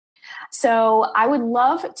So I would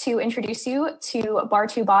love to introduce you to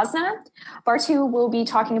Bartu Bosna. Bartu will be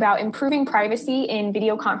talking about improving privacy in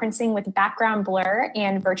video conferencing with background blur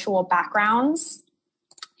and virtual backgrounds.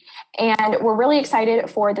 And we're really excited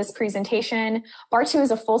for this presentation. Bartu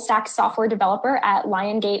is a full stack software developer at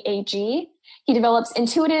Liongate AG. He develops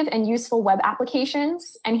intuitive and useful web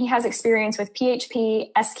applications, and he has experience with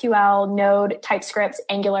PHP, SQL, Node, TypeScript,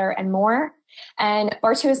 Angular, and more. And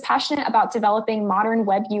Bartu is passionate about developing modern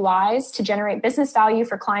web UIs to generate business value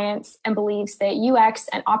for clients and believes that UX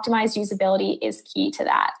and optimized usability is key to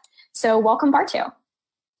that. So welcome, Bartu.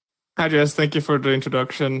 Hi, Jess. Thank you for the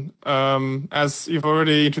introduction. As you've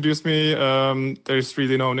already introduced me, there's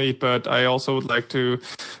really no need, but I also would like to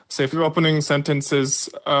say a few opening sentences.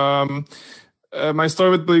 My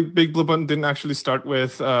story with BigBlueButton didn't actually start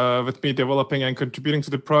with me developing and contributing to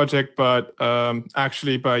the project, but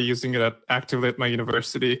actually by using it actively at my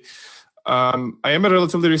university. I am a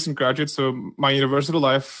relatively recent graduate, so my university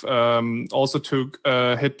life also took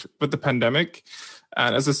a hit with the pandemic.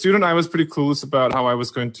 And as a student, I was pretty clueless about how I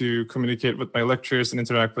was going to communicate with my lecturers and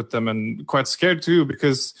interact with them, and quite scared too,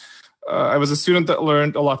 because I was a student that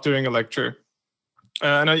learned a lot during a lecture.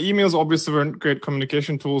 And emails obviously weren't great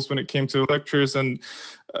communication tools when it came to lectures, and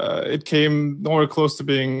it came nowhere close to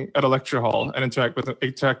being at a lecture hall and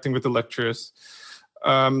interacting with the lecturers.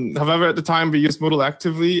 However, at the time, we used Moodle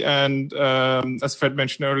actively, and as Fred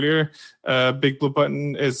mentioned earlier,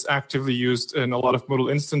 BigBlueButton is actively used in a lot of Moodle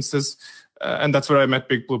instances, and that's where I met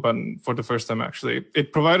BigBlueButton for the first time, actually.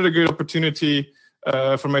 It provided a great opportunity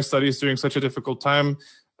for my studies during such a difficult time.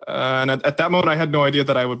 And at that moment, I had no idea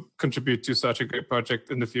that I would contribute to such a great project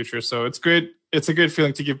in the future. So it's great. It's a great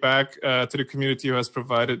feeling to give back to the community who has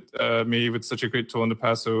provided me with such a great tool in the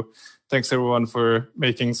past. So thanks, everyone, for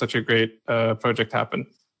making such a great project happen.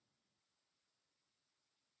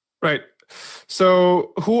 Right.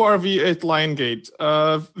 So who are we at Liongate?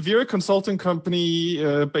 We're a consulting company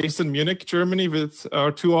based in Munich, Germany, with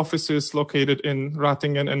our two offices located in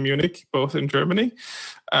Ratingen and Munich, both in Germany.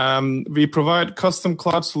 We provide custom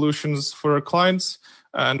cloud solutions for our clients.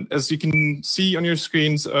 And as you can see on your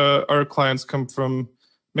screens, our clients come from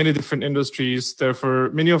many different industries. Therefore,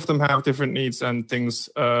 many of them have different needs, and things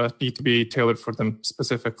need to be tailored for them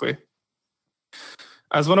specifically.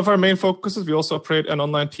 As one of our main focuses, we also operate an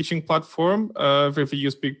online teaching platform where we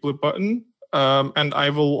use BigBlueButton. And I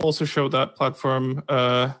will also show that platform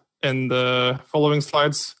in the following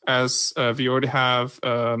slides, as we already have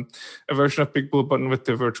a version of BigBlueButton with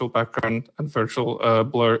the virtual background and virtual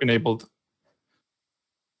blur enabled.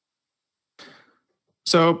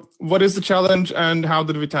 So what is the challenge and how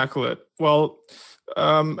did we tackle it? Well,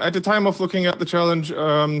 at the time of looking at the challenge,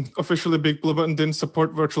 officially BigBlueButton didn't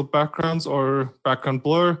support virtual backgrounds or background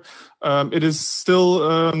blur. It is still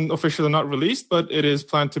officially not released, but it is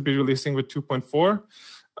planned to be releasing with 2.4.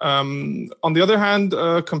 On the other hand,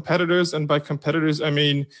 competitors, and by competitors, I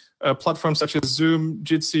mean platforms such as Zoom,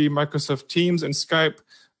 Jitsi, Microsoft Teams, and Skype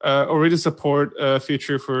already support a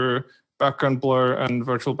feature for background blur and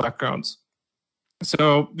virtual backgrounds.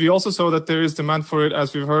 So we also saw that there is demand for it,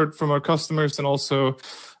 as we've heard from our customers, and also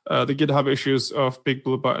the GitHub issues of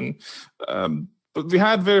BigBlueButton. But we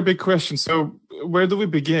had very big questions. So where do we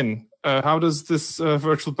begin? How does this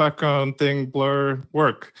virtual background thing, blur,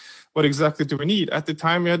 work? What exactly do we need? At the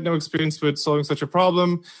time, we had no experience with solving such a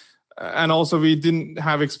problem. And also, we didn't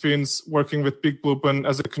have experience working with BigBlueButton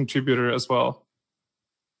as a contributor as well.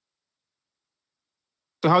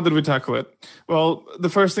 So how did we tackle it? Well, the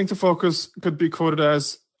first thing to focus could be quoted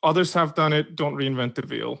as, others have done it, don't reinvent the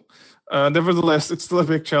wheel. Nevertheless, it's still a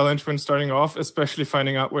big challenge when starting off, especially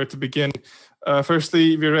finding out where to begin.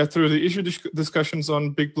 Firstly, we read through the issue discussions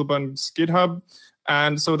on BigBlueButton's GitHub,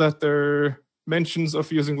 and so that there are mentions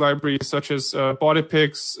of using libraries such as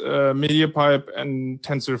BodyPix, MediaPipe, and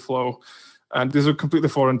TensorFlow. And these were completely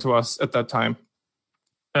foreign to us at that time.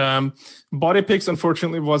 BodyPix,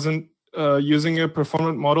 unfortunately, wasn't using a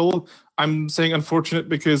performant model. I'm saying unfortunate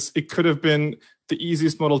because it could have been the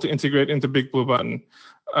easiest model to integrate into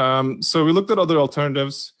BigBlueButton. So we looked at other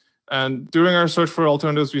alternatives, and during our search for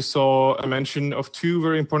alternatives, we saw a mention of two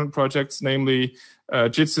very important projects, namely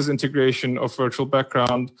Jitsi's integration of virtual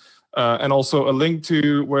background, and also a link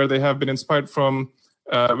to where they have been inspired from,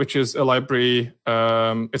 which is a library.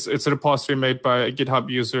 It's a repository made by a GitHub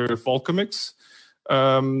user, Volcomix.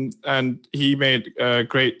 And he made a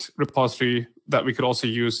great repository that we could also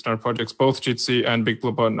use in our projects. Both Jitsi and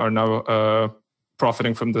BigBlueButton are now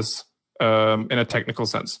profiting from this in a technical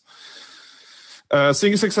sense.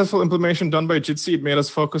 Seeing a successful implementation done by Jitsi, it made us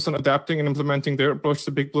focus on adapting and implementing their approach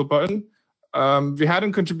to BigBlueButton. we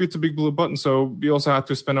hadn't contributed to BigBlueButton, so we also had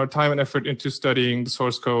to spend our time and effort into studying the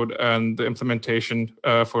source code and the implementation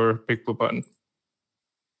for BigBlueButton.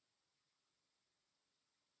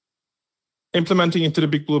 Implementing into the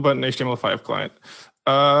BigBlueButton HTML5 client.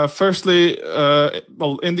 Firstly,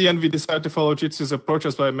 well, in the end, we decided to follow Jitsy's approach,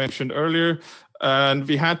 as I mentioned earlier, and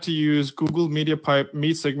we had to use Google MediaPipe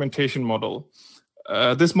meat segmentation model.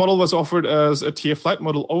 This model was offered as a TF Lite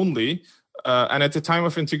model only, and at the time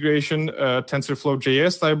of integration,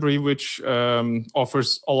 TensorFlow.js library, which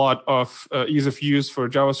offers a lot of ease of use for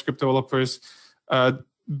JavaScript developers,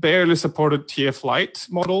 barely supported TF Lite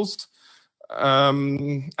models.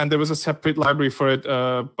 And there was a separate library for it,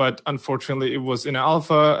 but unfortunately it was in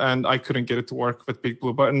alpha and I couldn't get it to work with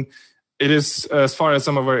BigBlueButton. It is, as far as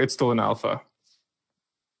I'm aware, it's still in alpha.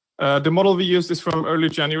 The model we used is from early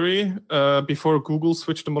January, before Google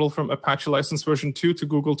switched the model from Apache license version 2 to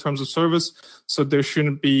Google Terms of Service. So there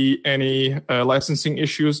shouldn't be any licensing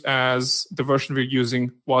issues, as the version we're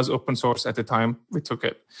using was open source at the time we took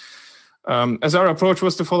it. As our approach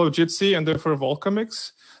was to follow Jitsi and therefore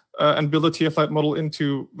Volcamix, and build a TF Lite model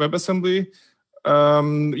into WebAssembly.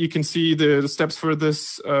 You can see the steps for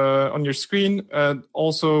this on your screen.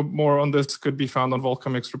 Also, more on this could be found on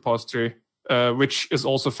Volcamix repository, which is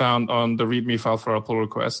also found on the README file for our pull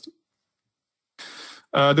request.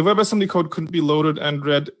 The WebAssembly code couldn't be loaded and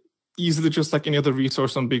read easily, just like any other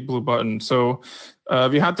resource on BigBlueButton. So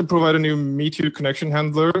we had to provide a new Meteor connection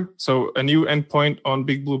handler, so a new endpoint on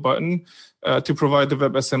BigBlueButton, to provide the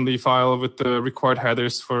WebAssembly file with the required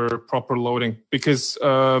headers for proper loading, because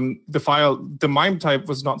the MIME type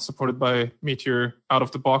was not supported by Meteor out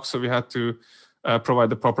of the box, so we had to provide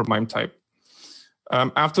the proper MIME type.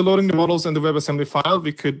 After loading the models in the WebAssembly file,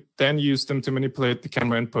 we could then use them to manipulate the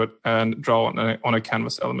camera input and draw on a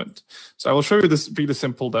canvas element. So I will show you this really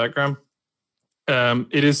simple diagram.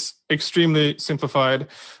 It is extremely simplified,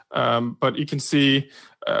 but you can see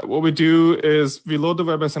what we do is we load the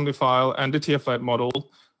WebAssembly file and the TF Lite model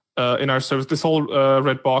in our service. This whole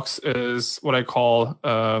red box is what I call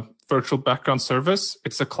virtual background service.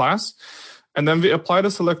 It's a class. And then we apply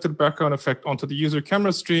the selected background effect onto the user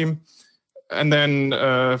camera stream. And then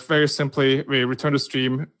very simply, we return the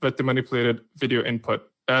stream with the manipulated video input.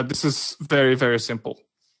 This is very, very simple.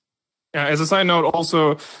 As a side note,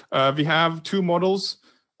 also, we have two models.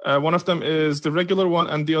 One of them is the regular one,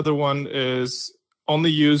 and the other one is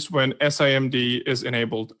only used when SIMD is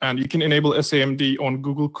enabled. And you can enable SIMD on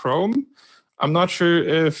Google Chrome. I'm not sure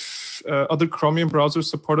if other Chromium browsers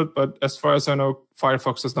support it, but as far as I know,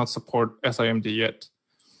 Firefox does not support SIMD yet.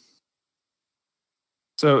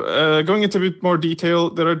 So going into a bit more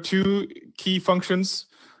detail, there are two key functions.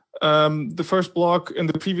 The first block in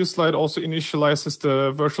the previous slide also initializes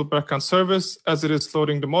the virtual background service as it is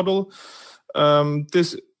loading the model.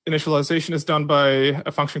 This initialization is done by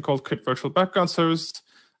a function called createVirtualBackgroundService.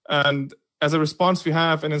 And as a response, we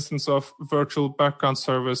have an instance of virtual background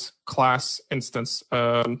service class instance.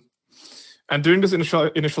 And during this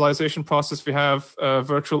initialization process, we have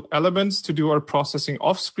virtual elements to do our processing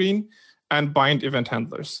off screen and bind event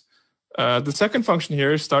handlers. The second function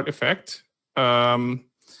here is start effect,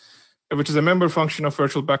 which is a member function of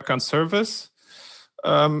virtual background service.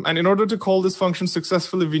 And in order to call this function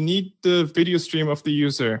successfully, we need the video stream of the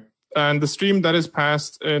user. And the stream that is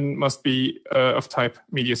passed in must be of type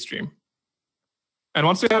media stream. And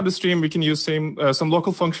once we have the stream, we can use some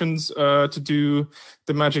local functions to do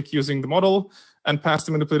the magic using the model and pass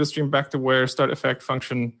the manipulated stream back to where start effect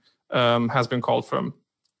function has been called from.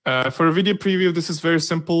 For a video preview, this is very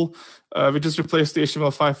simple. We just replaced the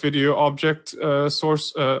HTML5 video object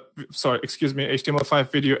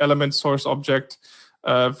HTML5 video element source object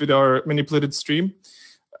with our manipulated stream.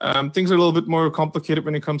 Things are a little bit more complicated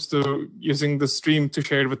when it comes to using the stream to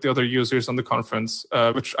share it with the other users on the conference,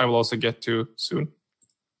 which I will also get to soon.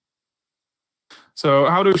 So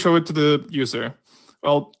how do we show it to the user?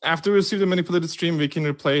 Well, after we receive the manipulated stream, we can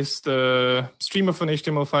replace the stream of an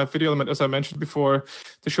HTML5 video element, as I mentioned before,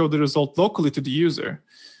 to show the result locally to the user.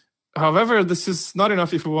 However, this is not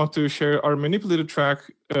enough if we want to share our manipulated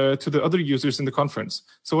track to the other users in the conference.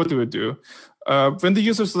 So what do we do? When the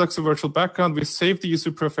user selects a virtual background, we save the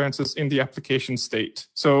user preferences in the application state.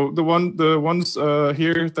 So the ones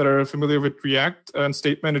here that are familiar with React and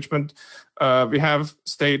state management, we have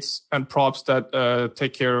states and props that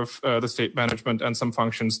take care of the state management and some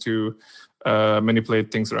functions to manipulate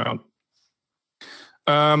things around.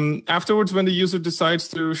 Afterwards, when the user decides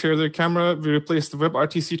to share their camera, we replace the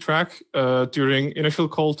WebRTC track during initial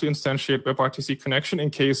call to instantiate WebRTC connection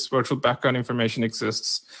in case virtual background information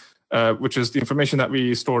exists, which is the information that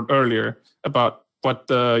we stored earlier about what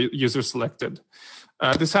the user selected.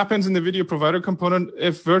 This happens in the video provider component.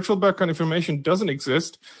 If virtual background information doesn't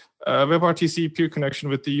exist, WebRTC peer connection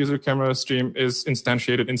with the user camera stream is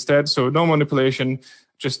instantiated instead. So no manipulation,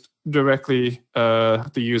 just directly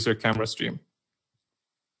the user camera stream.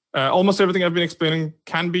 Almost everything I've been explaining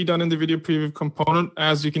can be done in the video preview component,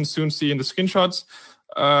 as you can soon see in the screenshots.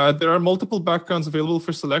 There are multiple backgrounds available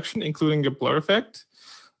for selection, including a blur effect.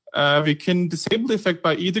 We can disable the effect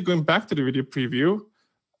by either going back to the video preview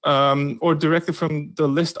or directly from the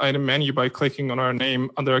list item menu by clicking on our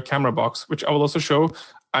name under a camera box, which I will also show.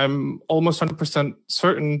 I'm almost 100%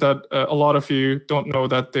 certain that a lot of you don't know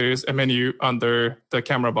that there is a menu under the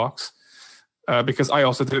camera box, because I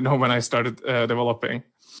also didn't know when I started developing.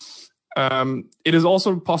 It is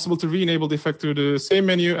also possible to re-enable the effect through the same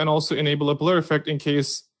menu and also enable a blur effect in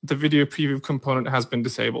case the video preview component has been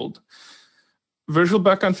disabled. Virtual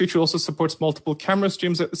background feature also supports multiple camera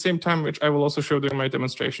streams at the same time, which I will also show during my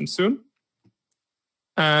demonstration soon.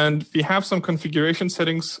 And we have some configuration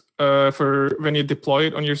settings for when you deploy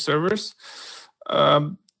it on your servers.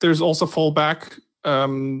 There's also fallback.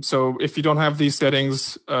 So if you don't have these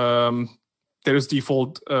settings, there's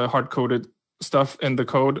default hard-coded stuff in the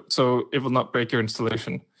code, so it will not break your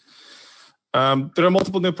installation. There are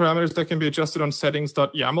multiple new parameters that can be adjusted on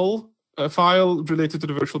settings.yaml file related to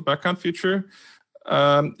the virtual background feature.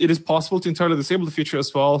 It is possible to entirely disable the feature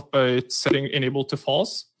as well by setting enable to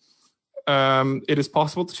false. It is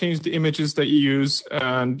possible to change the images that you use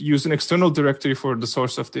and use an external directory for the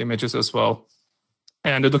source of the images as well.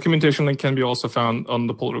 And the documentation link can be also found on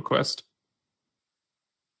the pull request.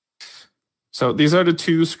 So these are the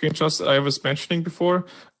two screenshots that I was mentioning before.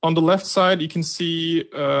 On the left side, you can see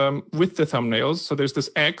with the thumbnails. So there's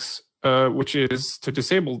this X, which is to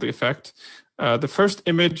disable the effect. The first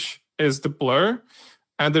image is the blur,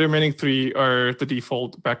 and the remaining three are the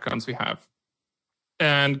default backgrounds we have.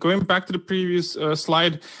 And going back to the previous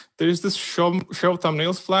slide, there's this show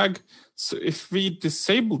thumbnails flag. So if we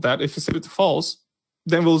disable that, if we set it to false,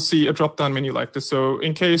 then we'll see a drop-down menu like this. So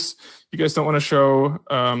in case you guys don't want to show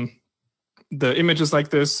the images like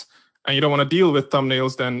this, and you don't want to deal with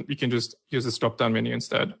thumbnails, then you can just use this drop-down menu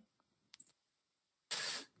instead.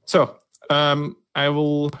 So I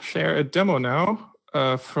will share a demo now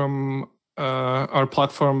from our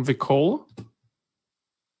platform Vicol.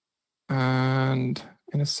 And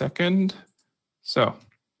in a second. So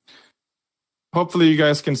hopefully you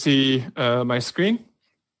guys can see my screen.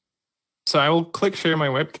 So I will click share my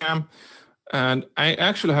webcam. And I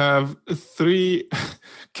actually have 3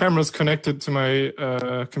 cameras connected to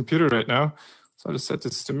my computer right now. So I'll just set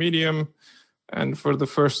this to medium. And for the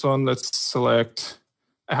first one, let's select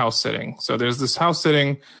a house setting. So there's this house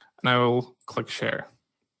setting, and I will click share.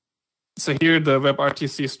 So here the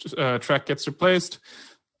WebRTC track gets replaced.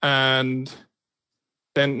 And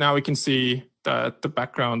then now we can see that the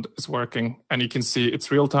background is working. And you can see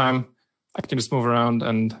it's real time. I can just move around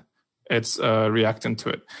and it's reacting to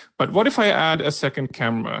it. But what if I add a second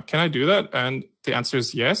camera? Can I do that? And the answer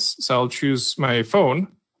is yes. So I'll choose my phone,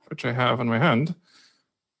 which I have on my hand.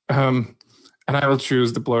 And I will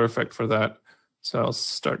choose the blur effect for that. So I'll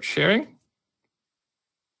start sharing.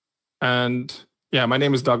 And yeah, my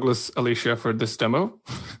name is Douglas Alicia for this demo.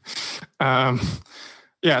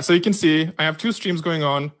 Yeah, so you can see I have 2 streams going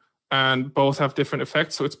on and both have different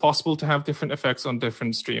effects. So it's possible to have different effects on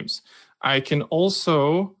different streams. I can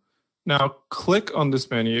also now click on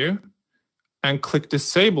this menu and click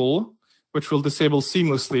disable, which will disable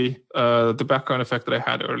seamlessly the background effect that I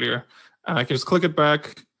had earlier. And I can just click it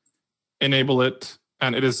back, enable it,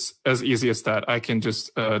 and it is as easy as that. I can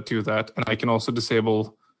just do that. And I can also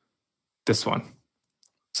disable this one.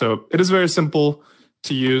 So it is very simple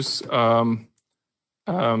to use.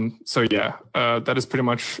 So yeah, that is pretty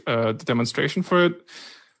much the demonstration for it.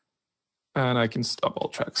 And I can stop all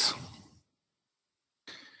tracks.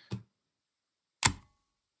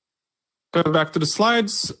 Going back to the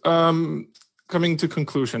slides, coming to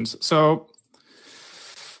conclusions. So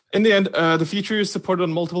in the end, the feature is supported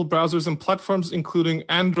on multiple browsers and platforms, including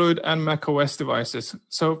Android and macOS devices.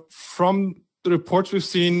 So from the reports we've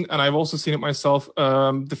seen, and I've also seen it myself,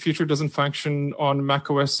 the feature doesn't function on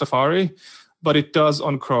macOS Safari, but it does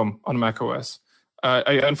on Chrome on macOS.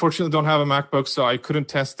 I unfortunately don't have a MacBook, so I couldn't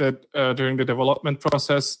test it during the development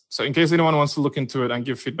process. So in case anyone wants to look into it and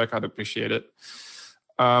give feedback, I'd appreciate it.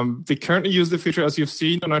 They currently use the feature, as you've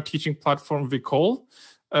seen, on our teaching platform, Vicol,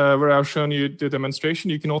 where I've shown you the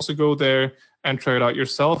demonstration. You can also go there and try it out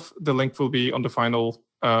yourself. The link will be on the final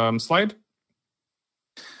slide.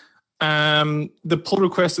 The pull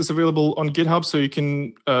request is available on GitHub, so you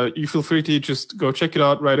can you feel free to just go check it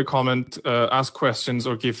out, write a comment, ask questions,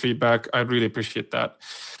 or give feedback. I'd really appreciate that.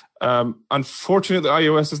 Unfortunately,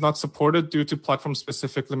 iOS is not supported due to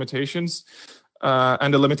platform-specific limitations.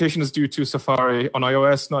 And the limitation is due to Safari on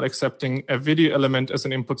iOS not accepting a video element as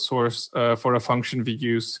an input source for a function we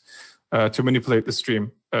use to manipulate the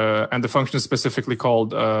stream. And the function is specifically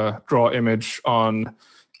called draw image on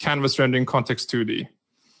canvas rendering context 2D.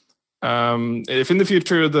 If in the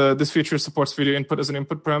future this feature supports video input as an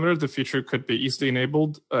input parameter, the feature could be easily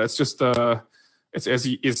enabled. It's just it's as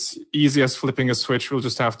easy as flipping a switch. We'll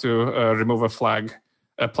just have to remove a flag,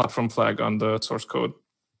 a platform flag on the source code.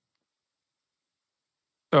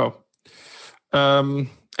 So,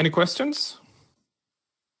 any questions?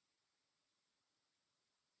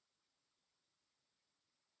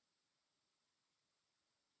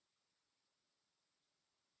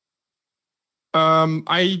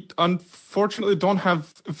 I unfortunately don't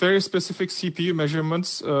have very specific CPU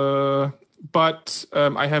measurements, but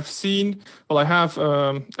I have seen, well, I have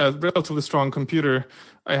a relatively strong computer.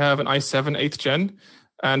 I have an i7 8th gen,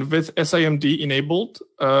 and with SIMD enabled,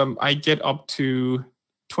 I get up to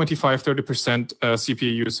 25–30%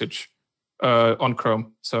 CPU usage on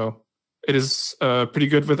Chrome. So it is pretty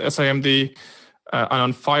good with SIMD. And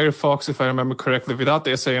on Firefox, if I remember correctly, without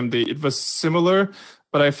the SIMD, it was similar,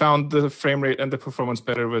 but I found the frame rate and the performance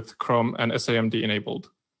better with Chrome and SIMD enabled.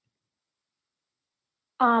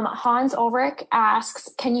 Hans Ulrich asks,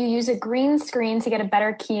 can you use a green screen to get a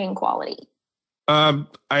better keying quality?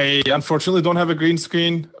 I unfortunately don't have a green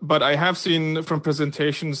screen, but I have seen from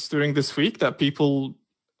presentations during this week that people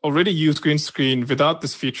already use green screen without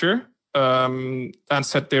this feature and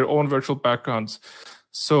set their own virtual backgrounds.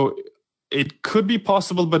 So it could be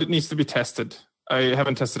possible, but it needs to be tested. I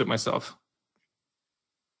haven't tested it myself.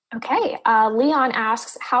 Okay, Leon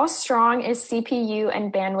asks, how strong is CPU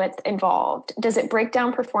and bandwidth involved? Does it break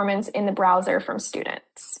down performance in the browser from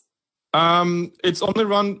students? It's only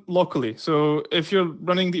run locally. So if you're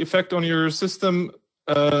running the effect on your system,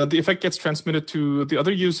 the effect gets transmitted to the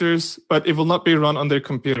other users, but it will not be run on their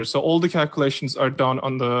computer. So all the calculations are done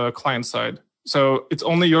on the client side. So it's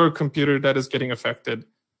only your computer that is getting affected,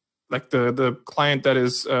 like the client that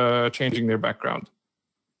is changing their background.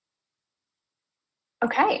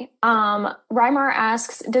 Okay. Reimar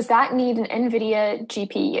asks, does that need an NVIDIA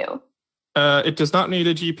GPU? It does not need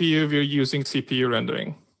a GPU if you're using CPU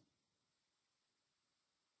rendering.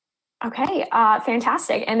 Okay,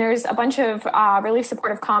 fantastic. And there's a bunch of really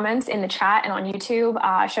supportive comments in the chat and on YouTube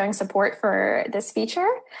showing support for this feature.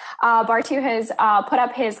 Bartu has put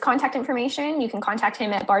up his contact information. You can contact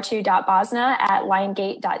him at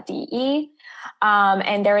bartu.bosna@liongate.de.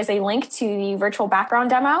 And there is a link to the virtual background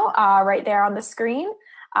demo right there on the screen.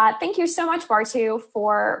 Thank you so much, Bartu,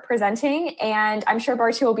 for presenting. And I'm sure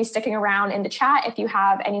Bartu will be sticking around in the chat if you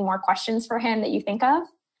have any more questions for him that you think of.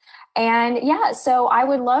 And yeah, so I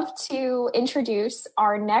would love to introduce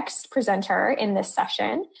our next presenter in this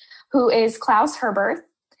session, who is Klaus Herbert.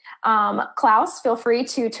 Klaus, feel free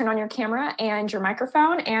to turn on your camera and your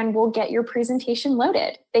microphone, and we'll get your presentation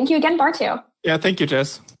loaded. Thank you again, Bartu. Yeah, thank you,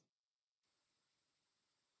 Jess.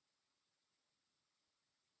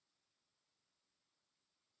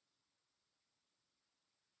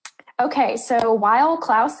 Okay, so while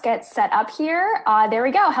Klaus gets set up here, there we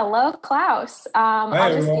go. Hello, Klaus.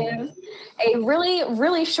 I'll just give a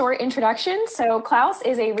really short introduction. So Klaus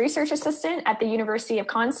is a research assistant at the University of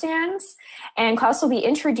Konstanz, and Klaus will be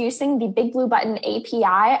introducing the BigBlueButton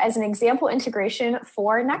API as an example integration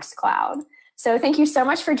for NextCloud. So thank you so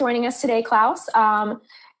much for joining us today, Klaus.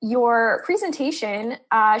 Your presentation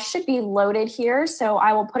should be loaded here, so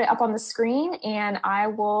I will put it up on the screen and I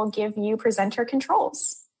will give you presenter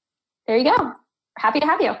controls. There you go. Happy to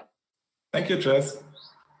have you. Thank you, Jess.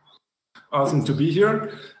 Awesome to be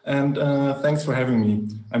here, and thanks for having me.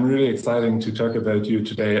 I'm really excited to talk about you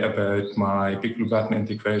today about my BigBlueButton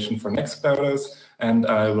integration for NextClouders, and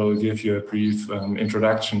I will give you a brief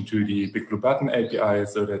introduction to the BigBlueButton API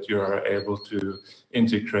so that you are able to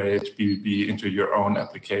integrate BBB into your own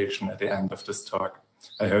application at the end of this talk.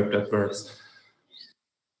 I hope that works.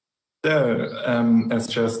 So, as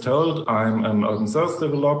just told, I'm an open source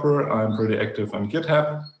developer. I'm pretty active on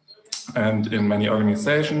GitHub and in many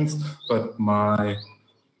organizations, but my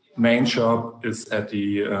main job is at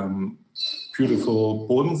the beautiful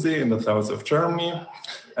Bodensee in the south of Germany.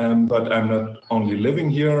 But I'm not only living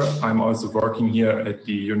here, I'm also working here at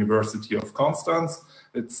the University of Konstanz.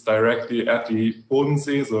 It's directly at the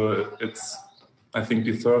Bodensee, so it's, I think,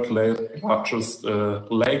 the third largest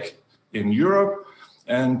lake in Europe.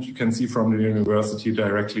 And you can see from the university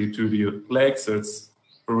directly to the lake, so it's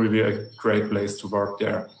really a great place to work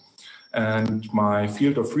there. And my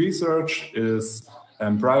field of research is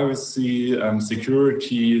privacy,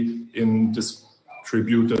 security in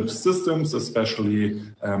distributed systems, especially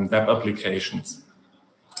web applications.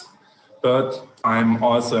 But I'm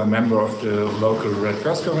also a member of the local Red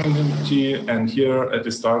Cross community, and here at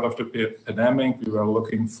the start of the pandemic, we were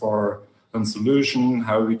looking for a solution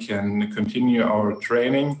how we can continue our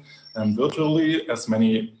training virtually, as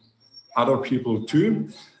many other people too.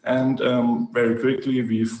 And very quickly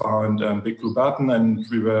we found BigBlueButton, and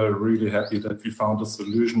we were really happy that we found a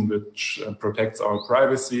solution which protects our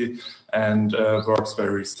privacy and works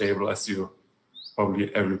very stable, as you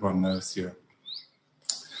probably everyone knows here.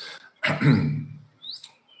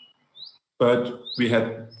 But we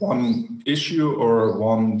had one issue or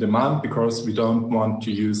one demand, because we don't want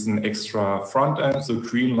to use an extra front end. So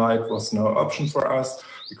green light was no option for us,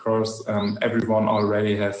 because everyone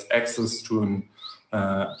already has access to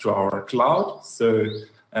our cloud. So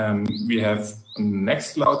we have a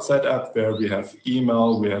NextCloud setup where we have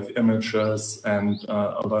email, we have images, and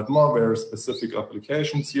a lot more very specific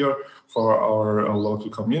applications here for our local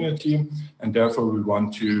community. And therefore we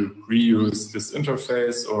want to reuse this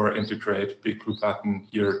interface or integrate BigBlueButton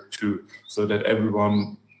here too, so that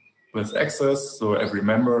everyone with access, so every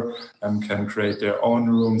member can create their own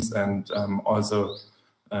rooms and also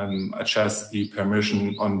adjust the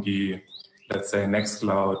permission on the, let's say,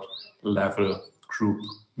 NextCloud level, group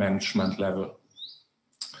management level.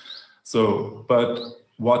 So, but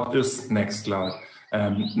what is NextCloud?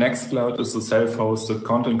 NextCloud is a self-hosted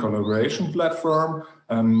content collaboration platform.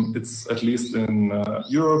 It's, at least in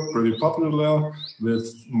Europe, pretty popular,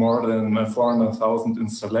 with more than 400,000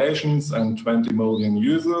 installations and 20 million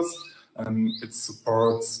users. It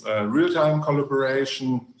supports real-time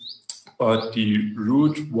collaboration, but the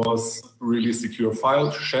root was really secure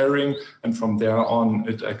file sharing, and from there on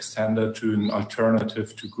it extended to an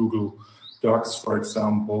alternative to Google Docs, for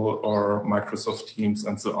example, or Microsoft Teams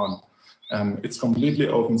and so on. It's completely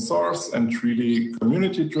open source and really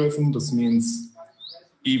community driven. This means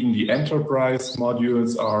even the enterprise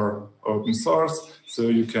modules are open source, so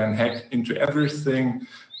you can hack into everything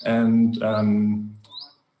and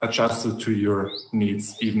adjust it to your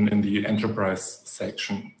needs, even in the enterprise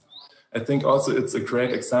section. I think also it's a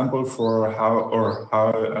great example for how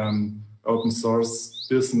open source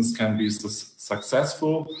business can be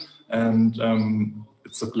successful, and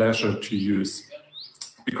it's a pleasure to use,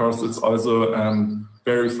 because it's also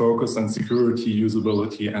very focused on security,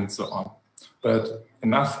 usability, and so on. But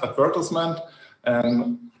enough advertisement.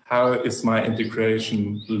 How is my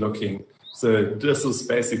integration looking? So this is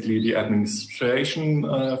basically the administration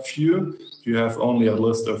view. You have only a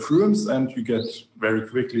list of rooms, and you get very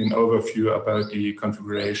quickly an overview about the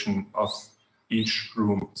configuration of each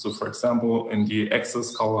room. So for example, in the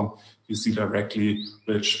access column, you see directly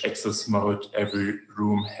which access mode every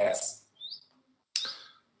room has.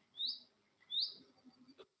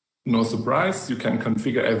 No surprise, you can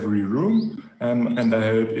configure every room, and I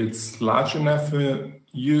hope it's large enough for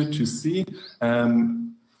you to see.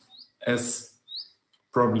 As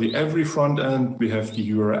probably every front end, we have the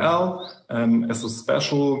URL. As a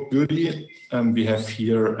special goodie, we have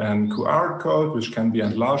here a QR code, which can be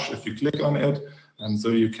enlarged if you click on it. And so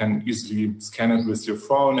you can easily scan it with your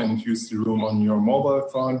phone and use the room on your mobile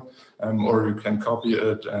phone, or you can copy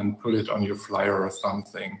it and put it on your flyer or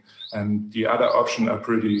something. And the other options are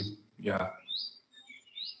pretty,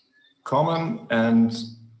 common. And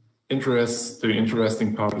the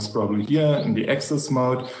interesting part is probably here in the access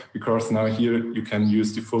mode, because now here you can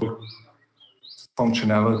use the full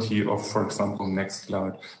functionality of, for example,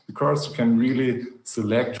 NextCloud, because you can really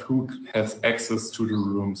select who has access to the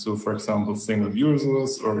room. So for example, single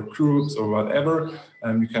users or groups or whatever,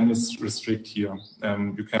 you can just restrict here.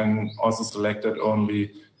 You can also select that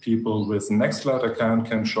only people with a NextCloud account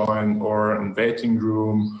can join, or a waiting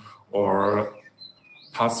room, or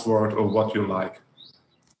password, or what you like.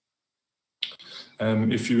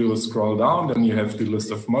 If you scroll down, then you have the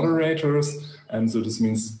list of moderators. And so this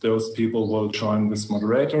means those people will join this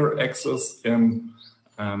moderator access in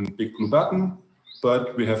BigBlueButton.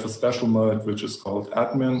 But we have a special mode which is called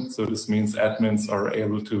admin. So this means admins are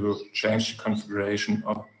able to change the configuration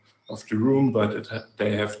of the room, but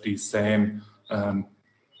they have the same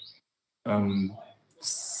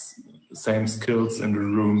skills in the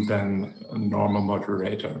room than a normal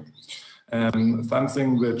moderator.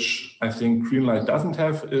 Something which I think Greenlight doesn't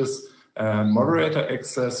have is moderator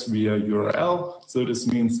access via URL. So this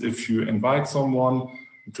means if you invite someone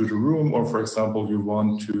to the room, or for example, you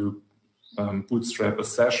want to bootstrap a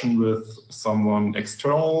session with someone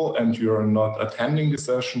external and you're not attending the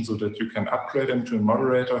session, so that you can upgrade them to a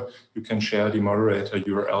moderator, you can share the moderator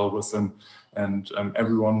URL with them, and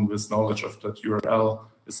everyone with knowledge of that URL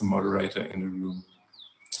is a moderator in the room.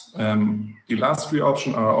 The last three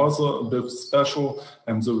options are also a bit special.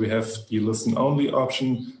 So we have the listen only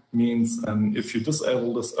option, means if you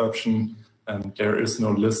disable this option, there is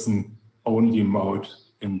no listen only mode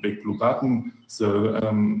in BigBlueButton. So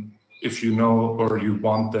if you know or you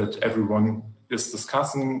want that everyone is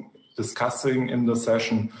discussing in the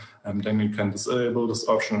session, then you can disable this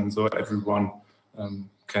option, and so everyone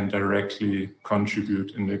can directly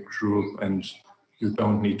contribute in the group, and you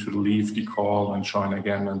don't need to leave the call and join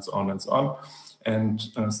again, and so on and so on. And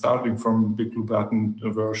starting from BigBlueButton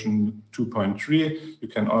version 2.3, you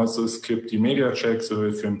can also skip the media check. So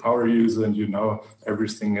if you're a power user and you know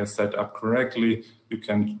everything is set up correctly, you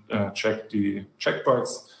can check the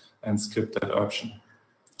checkbox and skip that option.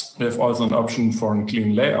 We have also an option for a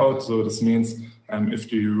clean layout. So this means if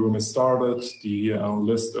the room is started, the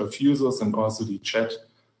list of users and also the chat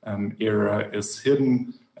area is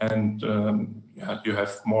hidden, and you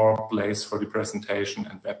have more place for the presentation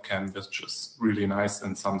and webcam, which is really nice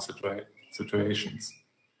in some situations.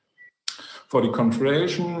 For the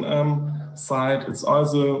configuration side, it's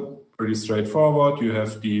also pretty straightforward. You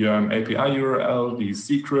have the API URL, the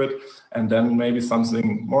secret, and then maybe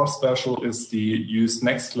something more special is the use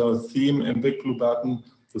Nextcloud theme in BigBlueButton.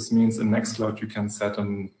 This means in Nextcloud you can set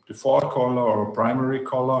a default color or primary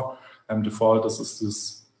color. Default is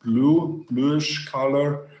this bluish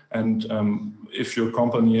color. And if your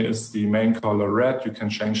company is the main color red, you can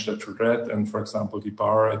change that to red. And for example, the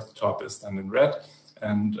bar at the top is then in red.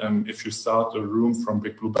 And if you start a room from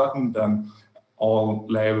BigBlueButton, then all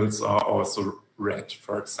labels are also red,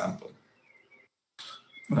 for example.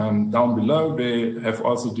 Down below, we have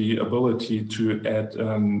also the ability to add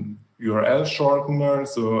URL shortener,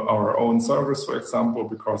 so our own service, for example,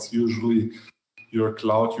 because usually your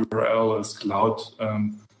cloud URL is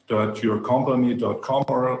cloud.yourcompany.com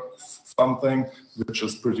or something, which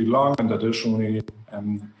is pretty long. And additionally,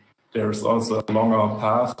 there's also a longer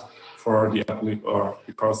path for the app, or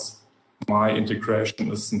because my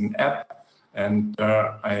integration is an app, and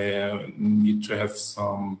I need to have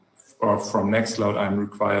some, or from Nextcloud, I'm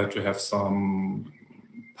required to have some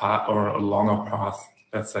path or a longer path,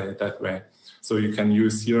 let's say it that way. So you can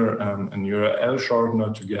use here an URL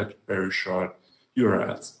shortener to get very short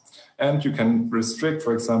URLs. And you can restrict,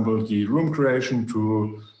 for example, the room creation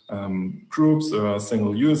to groups or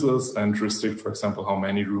single users, and restrict, for example, how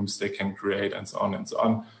many rooms they can create, and so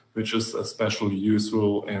on, which is especially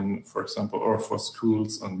useful in, for example, or for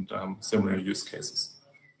schools and similar use cases.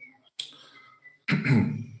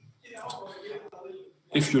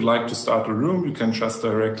 If you like to start a room, you can just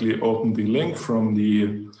directly open the link from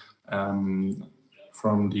the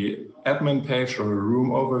admin page or a room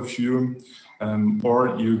overview,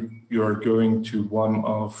 or you're going to one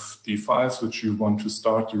of the files which you want to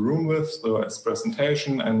start the room with, so as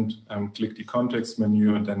presentation, and click the context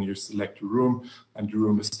menu, and then you select the room, and the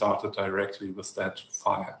room is started directly with that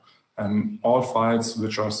file. All files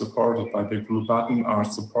which are supported by BigBlueButton are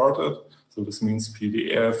supported, so this means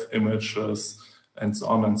PDF, images, and so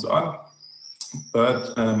on and so on.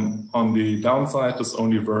 But on the downside, this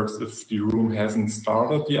only works if the room hasn't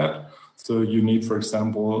started yet. So you need, for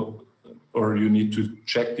example, or you need to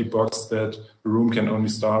check the box that the room can only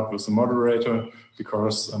start with a moderator,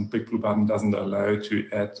 because BigBlueButton doesn't allow to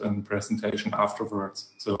add a presentation afterwards.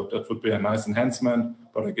 So that would be a nice enhancement,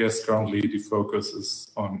 but I guess currently the focus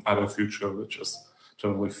is on other feature, which is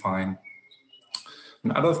totally fine.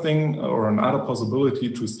 Another thing, or another possibility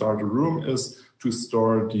to start a room, is to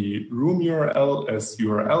store the room URL as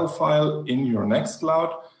URL file in your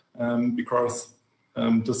Nextcloud, because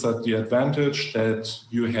this has the advantage that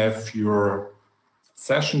you have your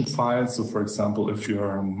session files. So for example, if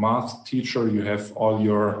you're a math teacher, you have all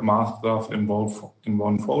your math stuff in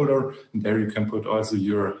one folder, and there you can put also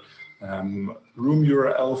your room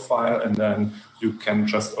URL file, and then you can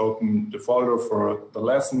just open the folder for the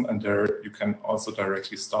lesson, and there you can also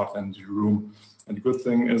directly start in the room. And the good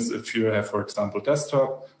thing is, if you have, for example,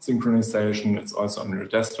 desktop synchronization, it's also on your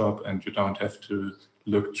desktop, and you don't have to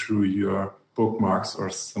look through your bookmarks or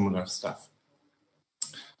similar stuff.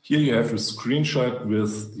 Here you have a screenshot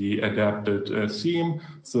with the adapted theme.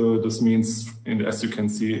 So this means, as you can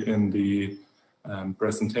see in the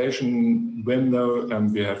presentation window,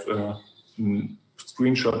 we have a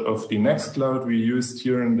screenshot of the Nextcloud we used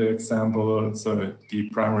here in the example. So the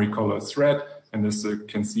primary color is red, and as you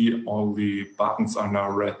can see, all the buttons are now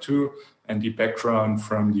red too, and the background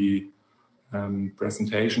from the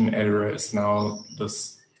presentation area is now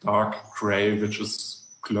this dark gray, which is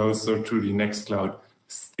closer to the Nextcloud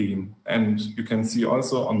theme. And you can see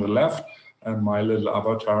also on the left, my little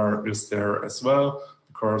avatar is there as well,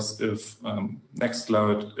 because if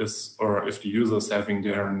NextCloud is, or if the user is having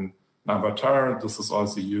their avatar, this is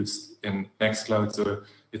also used in NextCloud, so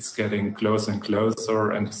it's getting closer and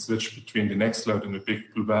closer, and the switch between the NextCloud and the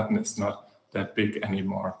BigBlueButton is not that big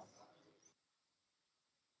anymore.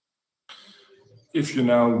 If you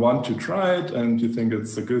now want to try it and you think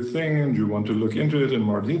it's a good thing and you want to look into it in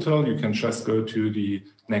more detail, you can just go to the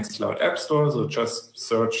NextCloud App Store. So just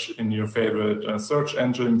search in your favorite search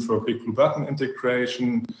engine for BigBlueButton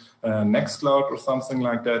integration, NextCloud or something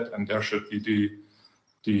like that, and there should be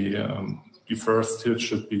the first hit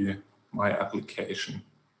should be my application.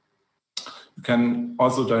 You can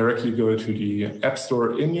also directly go to the App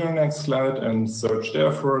Store in your NextCloud and search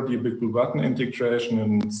there for the BigBlueButton integration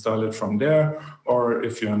and install it from there. Or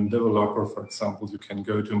if you're a developer, for example, you can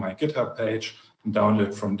go to my GitHub page and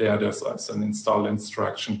download from there. There's also an install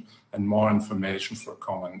instruction and more information for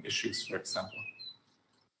common issues, for example.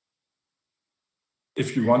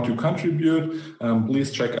 If you want to contribute,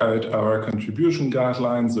 please check out our contribution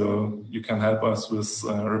guidelines. So you can help us with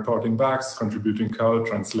reporting bugs, contributing code,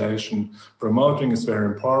 translation, promoting is very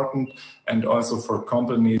important. And also for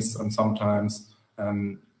companies, and sometimes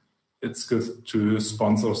it's good to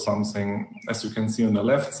sponsor something. As you can see on the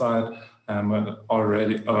left side,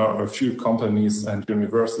 already a few companies and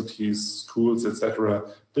universities, schools, etc.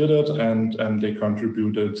 did it, and they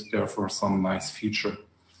contributed therefore some nice feature.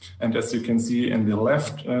 And as you can see in the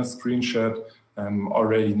left screenshot,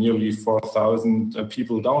 already nearly 4,000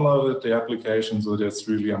 people downloaded the application, so there's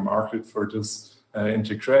really a market for this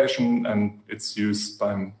integration, and it's used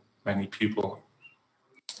by many people,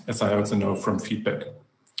 as I also know from feedback.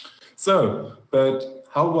 So, but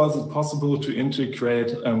how was it possible to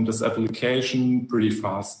integrate this application pretty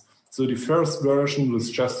fast? So the first version was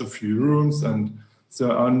just a few rooms and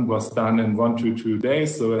so on, was done in 1 to 2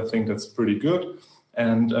 days, so I think that's pretty good.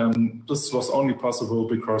 And this was only possible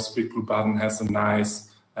because BigBlueButton has a nice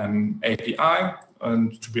API.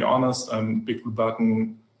 And to be honest,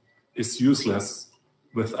 BigBlueButton is useless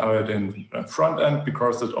without a front end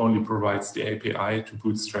because it only provides the API to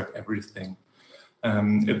bootstrap everything.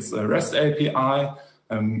 It's a REST API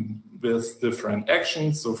with different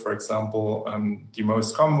actions. So for example, the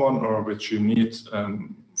most common one, or which you need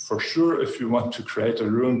for sure if you want to create a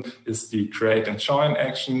room, is the create and join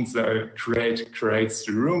action. So create creates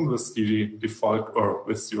the room with the default or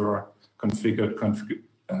with your configured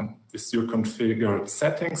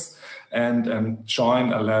settings, and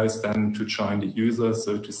join allows them to join the user,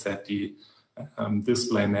 so to set the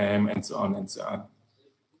display name and so on and so on.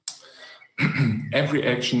 Every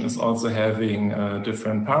action is also having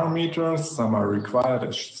different parameters. Some are required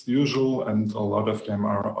as usual, and a lot of them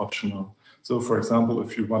are optional. So for example,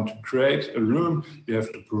 if you want to create a room, you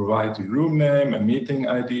have to provide the room name, a meeting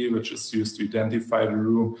ID, which is used to identify the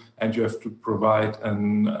room, and you have to provide a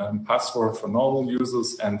password for normal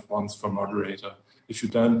users and once for moderator. If you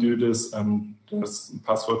don't do this, there's a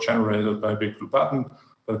password generated by BigBlueButton,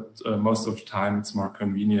 but most of the time it's more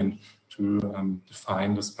convenient to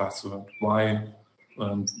define this password. Why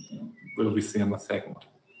will we see in a second.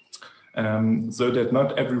 So that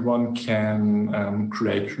not everyone can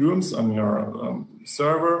create rooms on your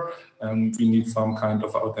server. We need some kind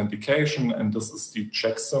of authentication, and this is the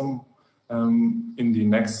checksum in the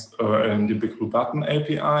BigBlueButton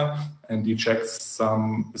API, and the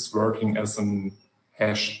checksum is working as an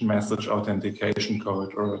hashed message authentication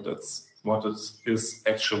code, or that's what it is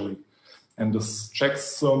actually. And this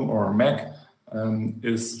checksum or MAC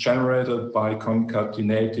is generated by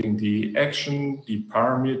concatenating the action, the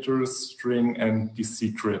parameters string, and the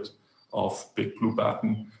secret of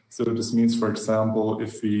BigBlueButton. So this means, for example,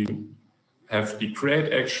 if we have the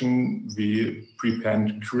create action, we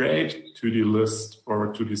prepend create to the list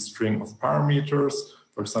or to the string of parameters,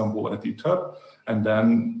 for example, at the top, and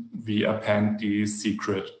then we append the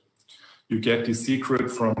secret. You get the secret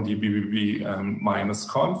from the BBB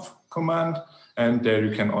 -conf command, and there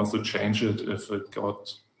you can also change it if it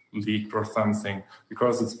got leaked or something,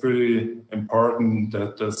 because it's pretty important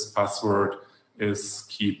that this password is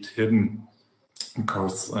kept hidden,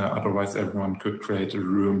 because otherwise everyone could create a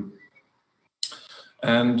room.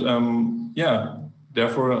 And yeah,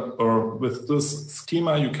 therefore, or with this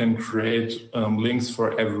schema, you can create links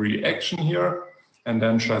for every action here, and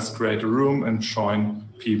then just create a room and join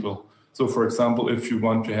people. So for example, if you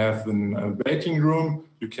want to have a waiting room,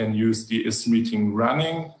 you can use the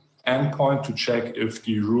isMeetingRunning endpoint to check if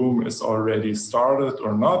the room is already started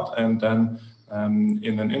or not, and then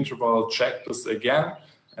in an interval check this again,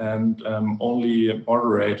 and only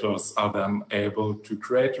moderators are then able to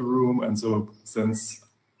create a room. And so since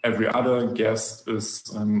every other guest is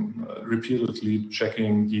repeatedly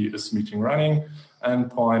checking the isMeetingRunning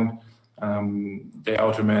endpoint, they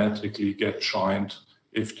automatically get joined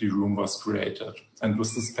if the room was created. And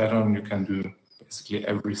with this pattern, you can do basically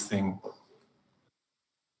everything.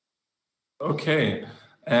 Okay,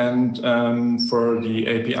 and for the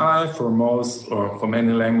API, for most or for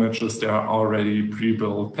many languages, there are already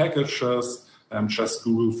pre-built packages. Just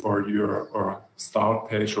Google for your or start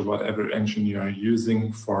page or whatever engine you're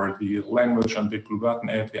using for the language and BigBlueButton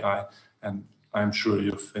API, and I'm sure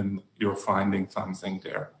you're finding something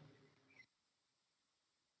there.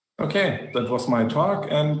 Okay, that was my talk,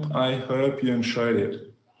 and I hope you enjoyed it.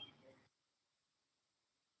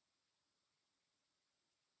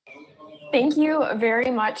 Thank you very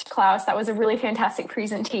much, Klaus. That was a really fantastic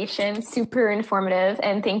presentation, super informative,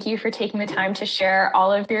 and thank you for taking the time to share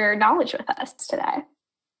all of your knowledge with us today.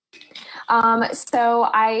 So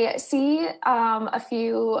I see a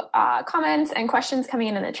few comments and questions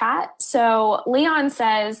coming in the chat. So Leon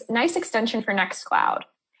says, nice extension for NextCloud.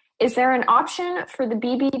 Is there an option for the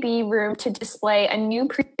BBB room to display a new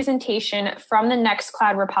presentation from the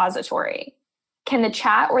NextCloud repository? Can the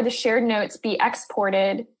chat or the shared notes be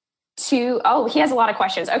exported to, oh, he has a lot of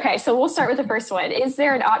questions. Okay, so we'll start with the first one. Is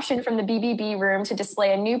there an option from the BBB room to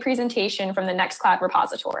display a new presentation from the NextCloud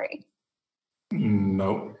repository?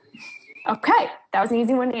 No. Okay, that was an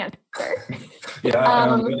easy one to answer.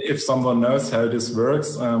 Yeah, if someone knows how this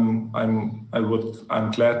works, I'm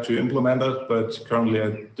glad to implement it, but currently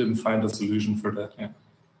I didn't find a solution for that. Yeah.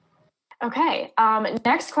 Okay,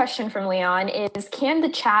 next question from Leon is, can the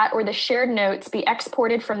chat or the shared notes be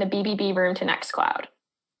exported from the BBB room to NextCloud?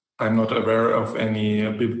 I'm not aware of any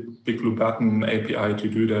BigBlueButton API to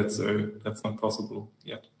do that, so that's not possible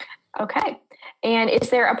yet. Okay. And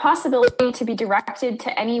is there a possibility to be directed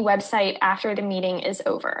to any website after the meeting is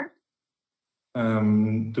over?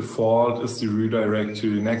 Default is to redirect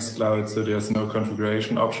to NextCloud, so there's no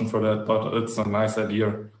configuration option for that, but it's a nice idea.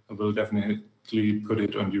 I will definitely put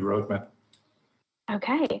it on the roadmap.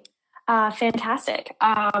 Okay. Fantastic.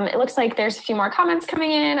 It looks like there's a few more comments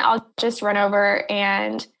coming in. I'll just run over,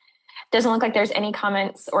 and doesn't look like there's any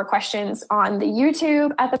comments or questions on the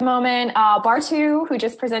YouTube at the moment. Bartu, who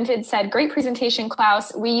just presented, said, great presentation,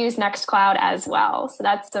 Klaus. We use NextCloud as well. So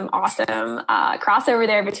that's some awesome crossover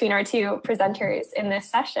there between our two presenters in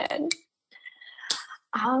this session.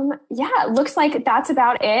 Yeah, it looks like that's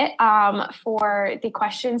about it for the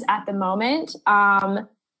questions at the moment.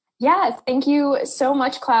 Yeah, thank you so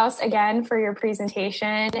much, Klaus, again, for your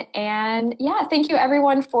presentation. And yeah, thank you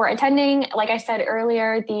everyone for attending. Like I said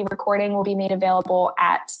earlier, the recording will be made available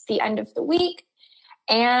at the end of the week.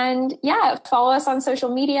 And yeah, follow us on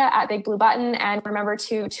social media at BigBlueButton, and remember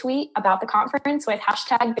to tweet about the conference with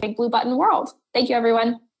 #BigBlueButtonWorld. Thank you,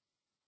 everyone.